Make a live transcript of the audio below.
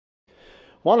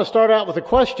Want to start out with a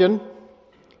question.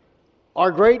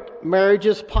 Are great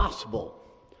marriages possible?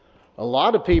 A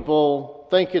lot of people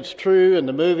think it's true in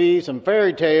the movies and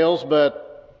fairy tales,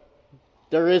 but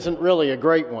there isn't really a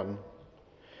great one.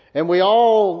 And we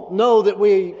all know that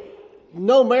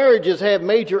marriages have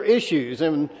major issues,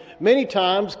 and many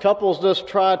times couples just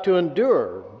try to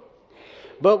endure.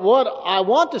 But what I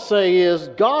want to say is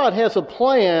God has a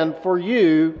plan for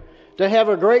you to have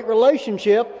a great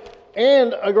relationship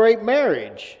and a great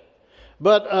marriage.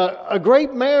 But a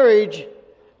great marriage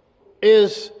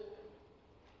has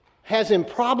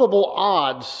improbable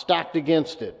odds stacked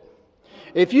against it.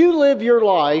 If you live your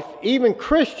life, even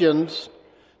Christians,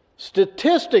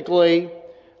 statistically,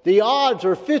 the odds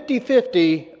are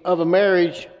 50-50 of a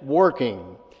marriage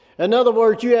working. In other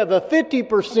words, you have a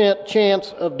 50%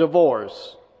 chance of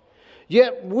divorce.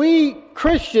 Yet we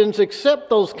Christians accept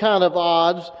those kind of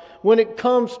odds when it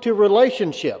comes to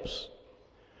relationships,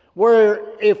 where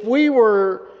if we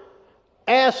were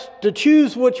asked to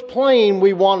choose which plane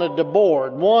we wanted to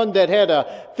board, one that had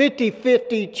a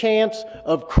 50-50 chance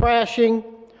of crashing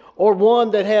or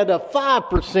one that had a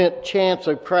 5% chance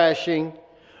of crashing,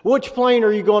 which plane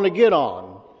are you going to get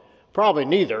on? Probably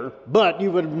neither, but you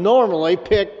would normally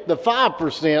pick the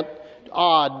 5%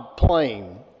 odd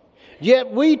plane.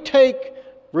 Yet we take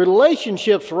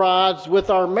relationships rides with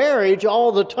our marriage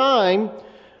all the time,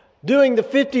 doing the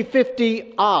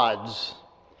 50-50 odds.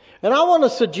 And I want to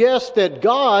suggest that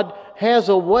God has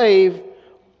a way,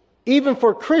 even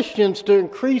for Christians, to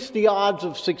increase the odds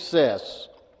of success.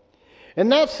 And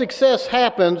that success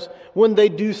happens when they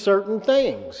do certain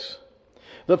things.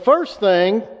 The first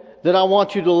thing that I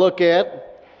want you to look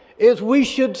at is we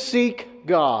should seek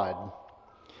God.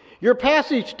 Your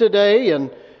passage today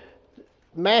in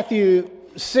Matthew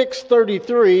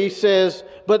 6:33 says,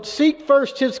 "But seek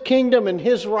first his kingdom and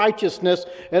his righteousness,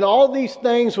 and all these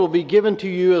things will be given to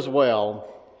you as well."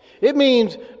 It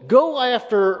means go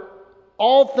after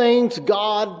all things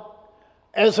God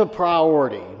as a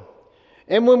priority.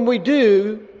 And when we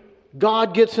do,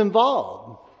 God gets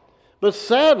involved. But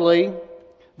sadly,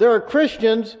 there are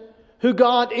Christians who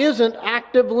God isn't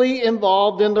actively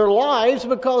involved in their lives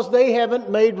because they haven't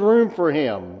made room for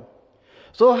him.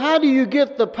 So how do you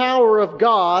get the power of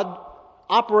God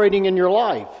operating in your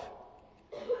life?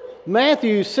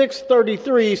 Matthew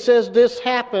 6:33 says this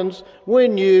happens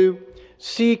when you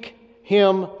seek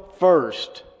him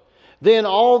first. Then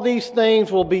all these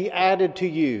things will be added to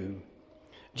you.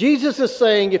 Jesus is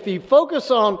saying, if you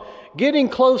focus on getting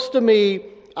close to me,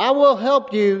 I will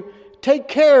help you take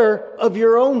care of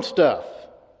your own stuff.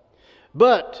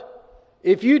 But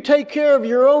if you take care of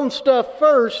your own stuff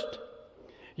first,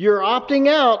 you're opting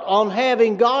out on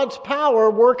having God's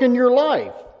power work in your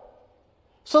life.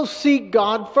 So seek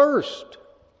God first.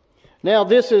 Now,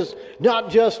 this is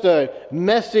not just a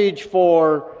message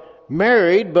for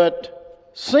married,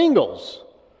 but singles.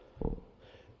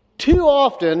 Too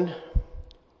often,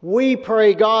 we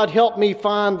pray, God, help me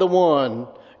find the one.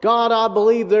 God, I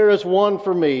believe there is one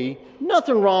for me.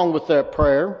 Nothing wrong with that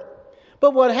prayer.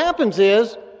 But what happens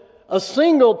is, a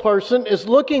single person is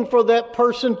looking for that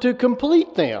person to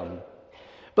complete them.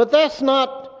 But that's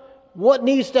not what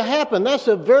needs to happen. That's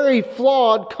a very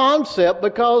flawed concept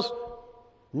because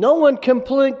no one can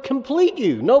complete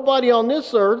you. Nobody on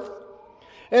this earth.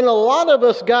 And a lot of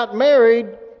us got married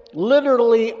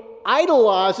literally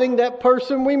idolizing that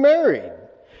person we married,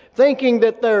 thinking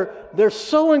that they're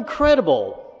so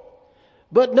incredible.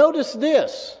 But notice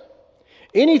this.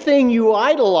 Anything you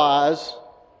idolize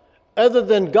other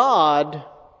than God,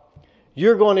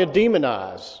 you're going to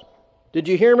demonize. Did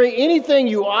you hear me? Anything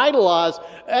you idolize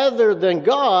other than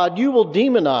God, you will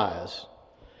demonize.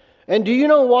 And do you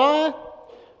know why?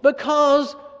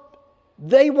 Because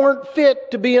they weren't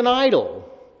fit to be an idol.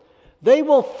 They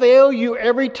will fail you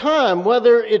every time,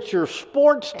 whether it's your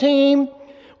sports team,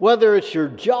 whether it's your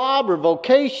job or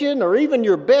vocation, or even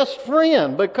your best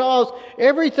friend, because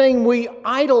everything we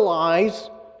idolize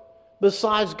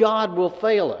besides God will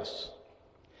fail us.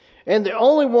 And the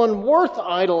only one worth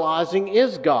idolizing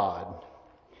is God.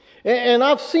 And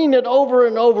I've seen it over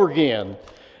and over again.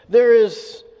 There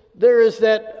is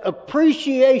that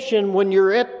appreciation when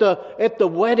you're at the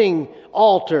wedding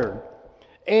altar,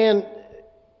 and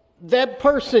that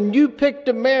person you picked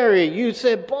to marry, you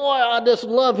said, boy, I just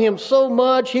love him so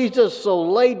much. He's just so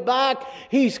laid back.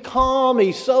 He's calm.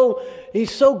 He's so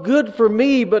good for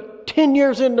me. But 10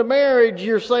 years into marriage,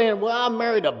 you're saying, well, I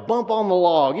married a bump on the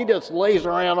log. He just lays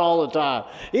around all the time.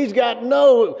 He's got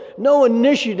no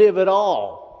initiative at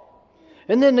all.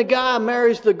 And then the guy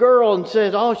marries the girl and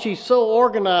says, oh, she's so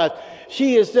organized.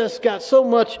 She has just got so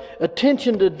much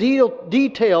attention to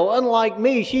detail. Unlike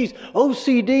me, she's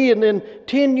OCD. And then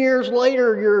 10 years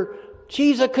later,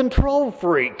 she's a control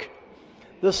freak.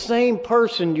 The same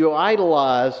person you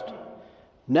idolized,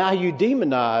 now you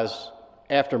demonize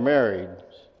after marriage.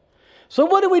 So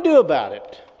what do we do about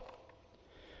it?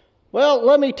 Well,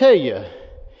 let me tell you,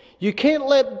 you can't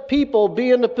let people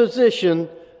be in a position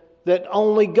that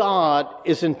only God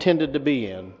is intended to be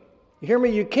in. You hear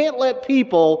me? You can't let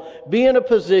people be in a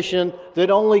position that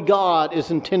only God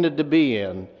is intended to be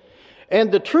in.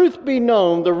 And the truth be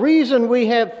known, the reason we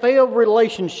have failed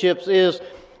relationships is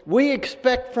we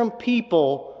expect from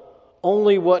people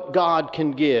only what God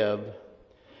can give.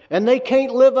 And they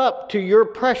can't live up to your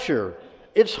pressure.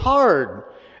 It's hard.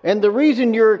 And the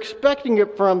reason you're expecting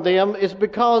it from them is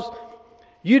because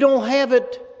you don't have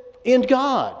it in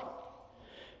God.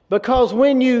 Because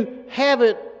when you have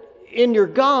it in your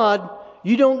God,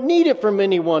 you don't need it from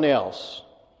anyone else.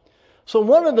 So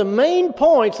one of the main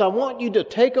points I want you to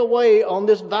take away on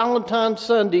this Valentine's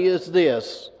Sunday is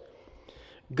this: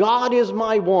 God is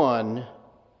my one,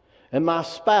 and my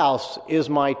spouse is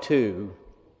my two.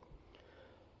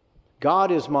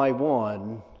 God is my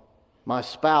one, my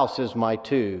spouse is my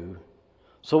two.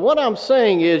 So what I'm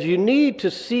saying is you need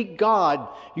to seek God.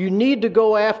 You need to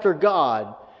go after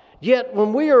God. Yet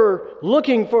when we are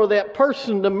looking for that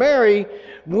person to marry,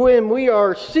 when we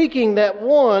are seeking that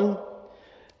one,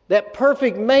 that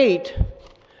perfect mate,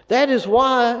 that is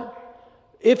why,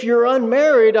 if you're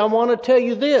unmarried, I want to tell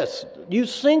you this. You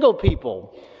single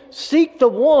people, seek the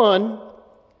one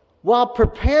while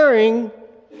preparing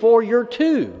for your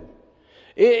two.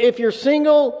 If you're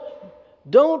single,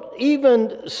 don't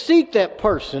even seek that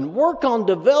person. Work on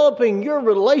developing your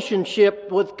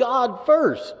relationship with God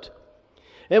first.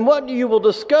 And what you will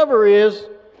discover is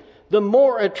the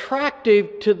more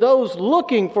attractive to those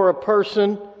looking for a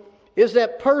person is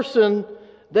that person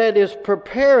that is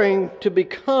preparing to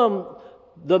become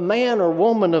the man or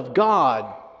woman of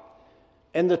God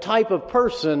and the type of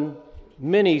person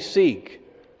many seek.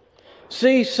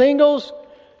 See, singles,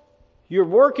 you're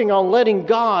working on letting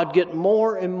God get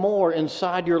more and more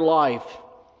inside your life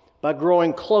by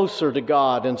growing closer to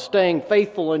God and staying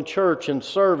faithful in church and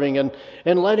serving and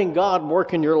letting God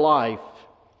work in your life.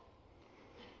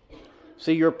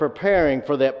 See, you're preparing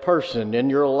for that person and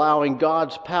you're allowing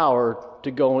God's power to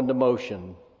go into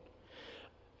motion.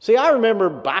 See, I remember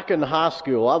back in high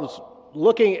school, I was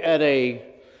looking at a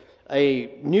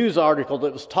news article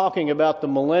that was talking about the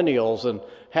millennials and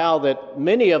how that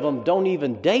many of them don't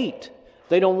even date.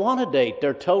 They don't want to date.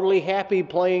 They're totally happy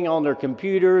playing on their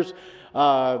computers,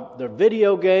 their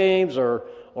video games or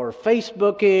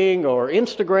Facebooking or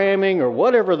Instagramming or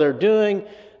whatever they're doing,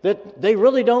 that they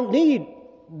really don't need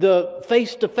the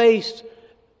face-to-face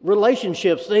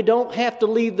relationships. They don't have to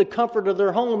leave the comfort of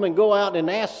their home and go out and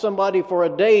ask somebody for a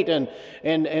date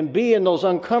and be in those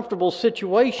uncomfortable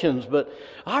situations. But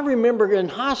I remember in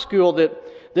high school that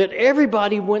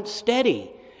everybody went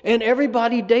steady and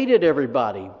everybody dated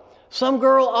everybody. Some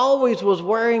girl always was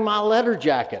wearing my leather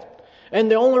jacket. And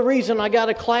the only reason I got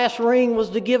a class ring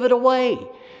was to give it away.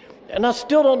 And I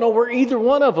still don't know where either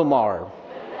one of them are.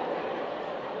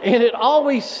 And it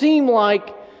always seemed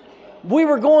like we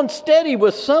were going steady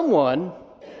with someone.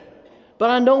 But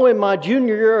I know in my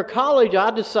junior year of college,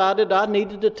 I decided I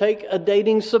needed to take a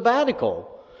dating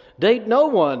sabbatical. Date no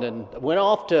one. And went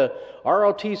off to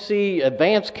ROTC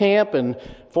Advanced Camp in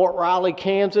Fort Riley,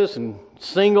 Kansas, and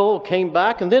single, came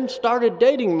back, and then started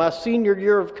dating my senior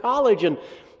year of college. And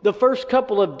the first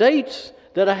couple of dates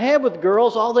that I had with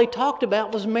girls, all they talked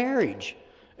about was marriage.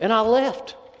 And I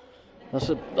left. I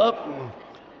said,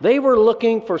 they were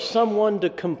looking for someone to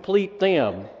complete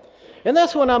them. And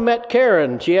that's when I met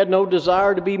Karen. She had no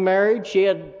desire to be married. She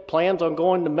had plans on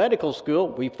going to medical school.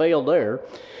 We failed there.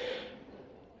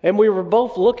 And we were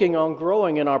both looking on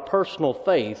growing in our personal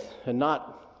faith and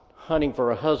not hunting for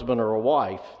a husband or a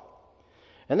wife.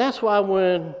 And that's why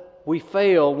when we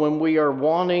fail, when we are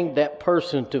wanting that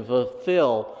person to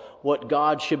fulfill what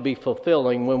God should be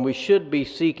fulfilling, when we should be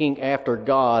seeking after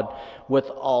God with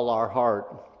all our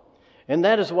heart. And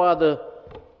that is why the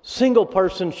single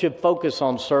person should focus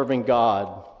on serving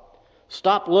God.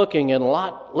 Stop looking and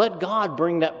let God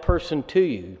bring that person to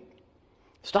you.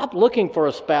 Stop looking for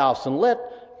a spouse and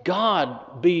let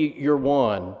God be your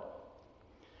one.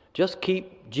 Just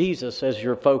keep Jesus as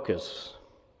your focus.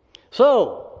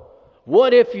 So,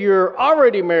 what if you're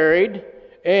already married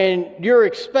and you're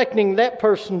expecting that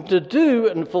person to do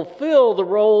and fulfill the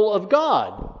role of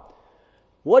God?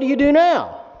 What do you do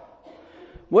now?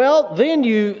 Well, then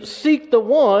you seek the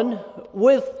one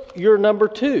with your number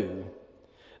two.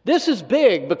 This is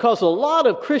big because a lot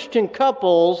of Christian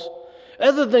couples,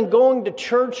 other than going to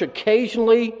church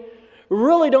occasionally,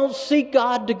 really don't seek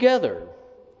God together.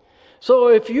 So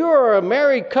if you're a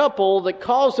married couple that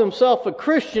calls himself a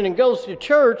Christian and goes to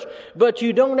church, but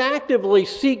you don't actively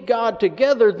seek God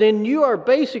together, then you are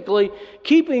basically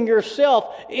keeping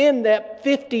yourself in that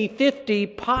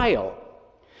 50-50 pile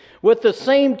with the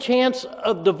same chance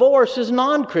of divorce as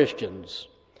non-Christians.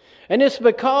 And it's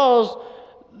because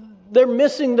they're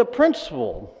missing the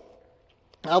principle.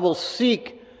 I will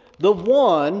seek the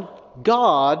one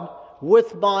God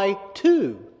with my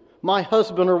two, my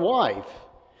husband or wife.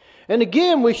 And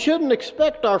again, we shouldn't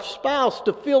expect our spouse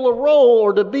to fill a role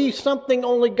or to be something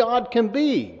only God can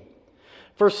be.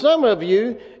 For some of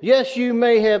you, yes, you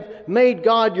may have made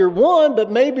God your one,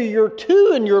 but maybe your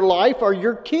two in your life are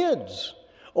your kids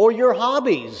or your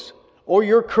hobbies or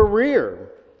your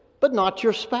career, but not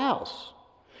your spouse.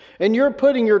 And you're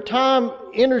putting your time,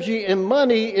 energy, and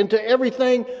money into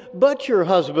everything but your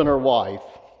husband or wife,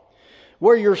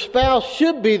 where your spouse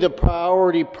should be the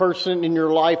priority person in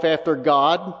your life after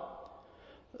God.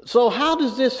 So how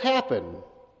does this happen?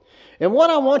 And what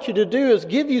I want you to do is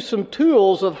give you some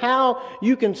tools of how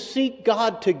you can seek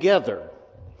God together.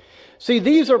 See,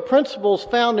 these are principles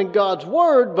found in God's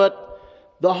Word, but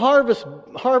the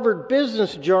Harvard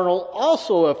Business Journal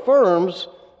also affirms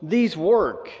these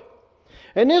work.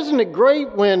 And isn't it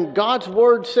great when God's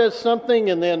Word says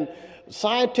something and then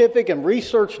scientific and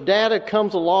research data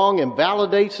comes along and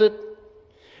validates it?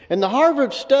 And the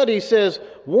Harvard study says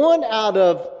 1 out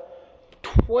of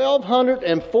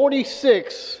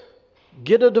 1,246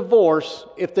 get a divorce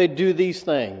if they do these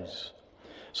things.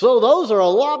 So those are a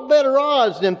lot better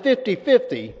odds than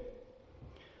 50-50.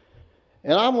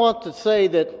 And I want to say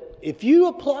that if you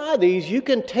apply these, you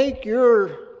can take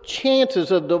your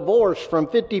chances of divorce from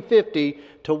 50-50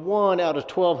 to 1 out of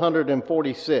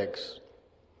 1,246.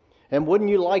 And wouldn't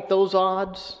you like those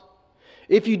odds?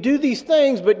 If you do these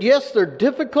things, but yes, they're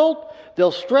difficult,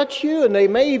 they'll stretch you, and they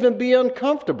may even be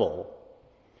uncomfortable.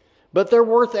 But they're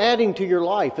worth adding to your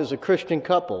life as a Christian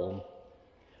couple.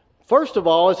 First of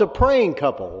all, as a praying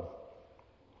couple,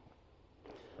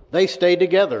 they stay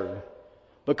together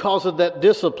because of that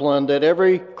discipline that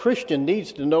every Christian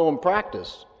needs to know and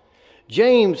practice.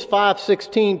 James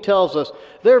 5:16 tells us,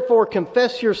 "Therefore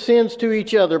confess your sins to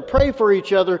each other, pray for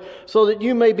each other so that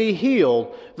you may be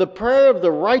healed. The prayer of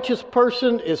the righteous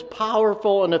person is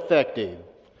powerful and effective."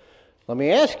 Let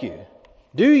me ask you,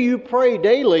 do you pray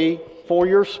daily for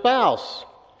your spouse,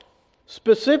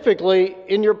 specifically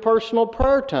in your personal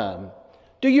prayer time?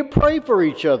 Do you pray for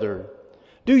each other?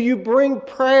 Do you bring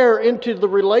prayer into the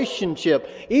relationship,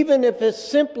 even if it's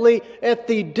simply at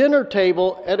the dinner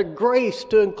table at a grace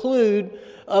to include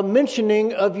a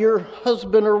mentioning of your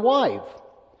husband or wife?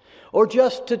 Or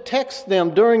just to text them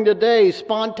during the day,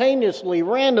 spontaneously,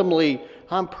 randomly,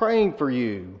 "I'm praying for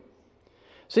you."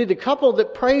 See, the couple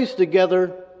that prays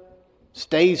together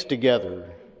stays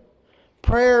together.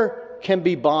 Prayer can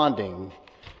be bonding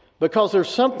because there's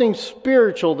something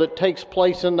spiritual that takes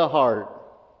place in the heart.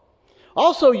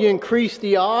 Also, you increase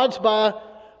the odds by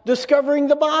discovering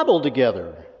the Bible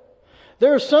together.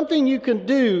 There's something you can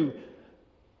do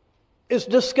is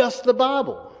discuss the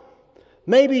Bible.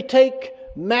 Maybe take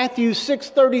Matthew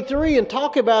 6:33 and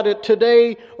talk about it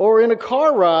today or in a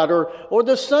car ride or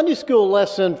the Sunday school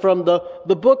lesson from the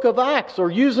book of Acts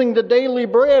or using the daily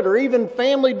bread or even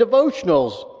family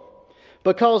devotionals,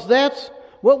 because that's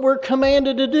what we're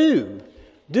commanded to do.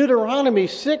 Deuteronomy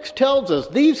 6 tells us,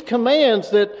 "These commands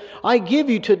that I give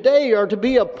you today are to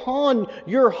be upon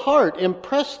your heart.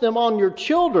 Impress them on your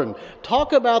children.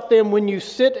 Talk about them when you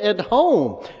sit at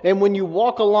home and when you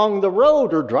walk along the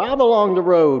road or drive along the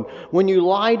road, when you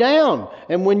lie down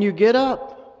and when you get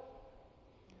up."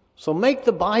 So make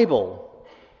the Bible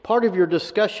part of your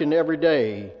discussion every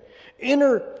day.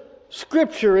 Enter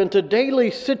Scripture into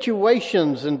daily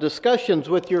situations and discussions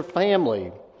with your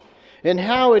family and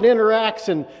how it interacts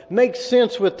and makes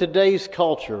sense with today's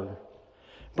culture.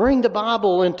 Bring the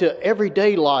Bible into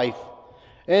everyday life.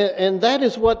 And that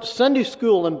is what Sunday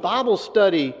school and Bible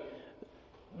study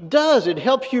does. It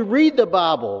helps you read the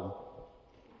Bible.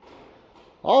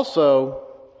 Also,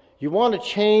 you want to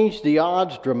change the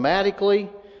odds dramatically.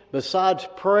 Besides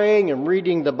praying and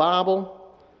reading the Bible,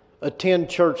 attend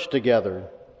church together.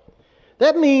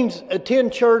 That means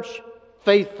attend church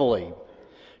faithfully.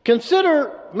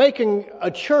 Consider making a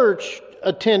church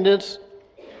attendance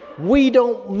we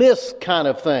don't miss kind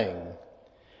of thing.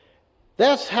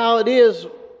 That's how it is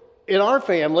in our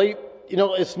family. You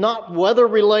know, it's not weather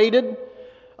related.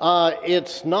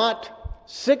 It's not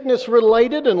sickness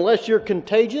related unless you're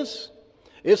contagious.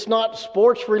 It's not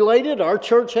sports related. Our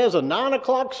church has a 9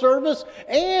 o'clock service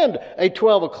and a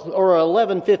 12 or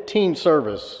 11:15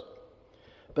 service.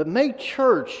 But make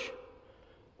church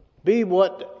be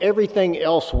what everything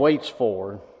else waits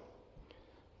for,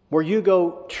 where you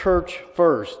go church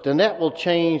first, and that will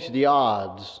change the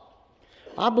odds.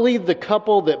 I believe the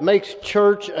couple that makes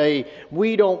church a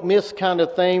we don't miss kind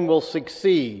of thing will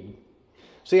succeed.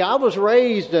 See, I was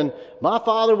raised, and my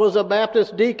father was a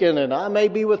Baptist deacon, and I may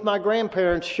be with my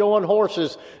grandparents showing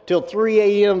horses till 3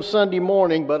 a.m. Sunday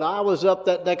morning, but I was up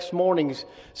that next morning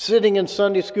sitting in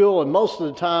Sunday school and most of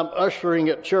the time ushering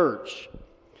at church.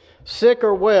 Sick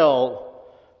or well,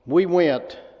 we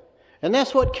went. And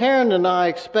that's what Karen and I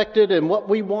expected and what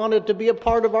we wanted to be a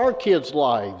part of our kids'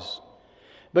 lives.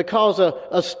 Because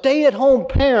a stay-at-home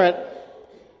parent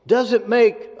doesn't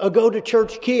make a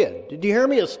go-to-church kid. Did you hear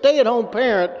me? A stay-at-home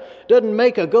parent doesn't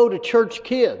make a go-to-church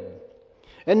kid.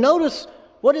 And notice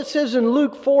what it says in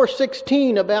Luke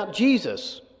 4:16 about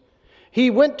Jesus. He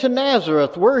went to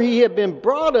Nazareth where he had been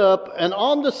brought up, and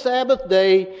on the Sabbath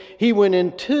day he went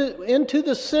into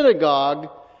the synagogue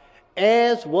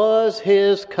as was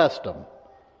his custom.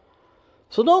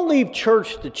 So don't leave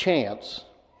church to chance,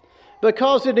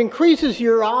 because it increases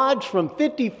your odds from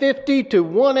 50-50 to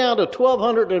 1 out of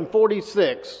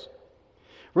 1,246.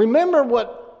 Remember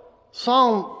what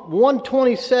Psalm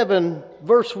 127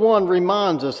 verse 1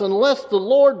 reminds us. Unless the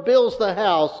Lord builds the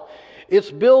house,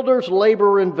 its builders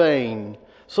labor in vain.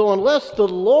 So unless the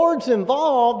Lord's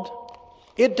involved,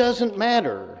 it doesn't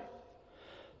matter.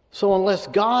 So unless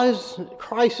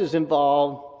Christ is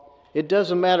involved, it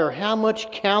doesn't matter how much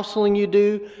counseling you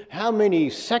do, how many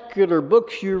secular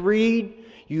books you read,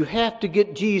 you have to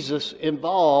get Jesus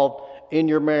involved in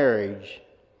your marriage.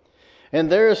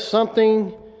 And there is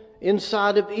something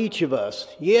inside of each of us.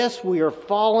 Yes, we are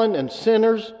fallen and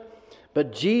sinners,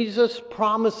 but Jesus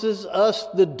promises us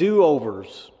the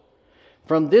do-overs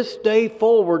from this day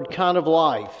forward kind of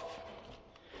life.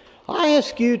 I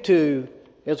ask you to,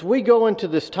 as we go into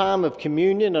this time of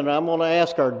communion, and I'm going to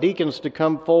ask our deacons to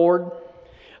come forward,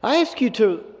 I ask you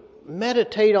to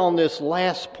meditate on this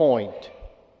last point.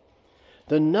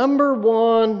 The number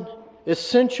one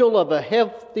essential of a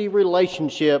healthy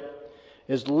relationship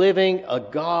is living a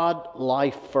God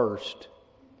life first.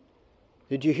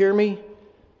 Did you hear me?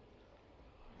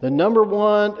 The number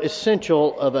one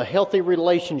essential of a healthy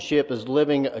relationship is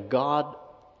living a God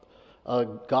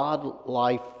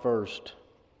life first.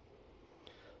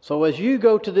 So as you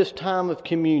go to this time of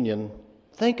communion,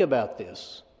 think about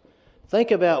this.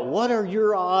 Think about what are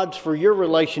your odds for your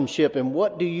relationship and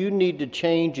what do you need to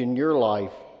change in your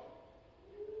life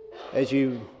as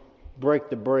you break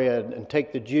the bread and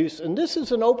take the juice. And this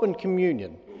is an open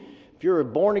communion. If you're a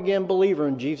born-again believer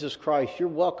in Jesus Christ, you're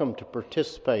welcome to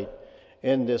participate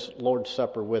in this Lord's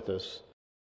Supper with us.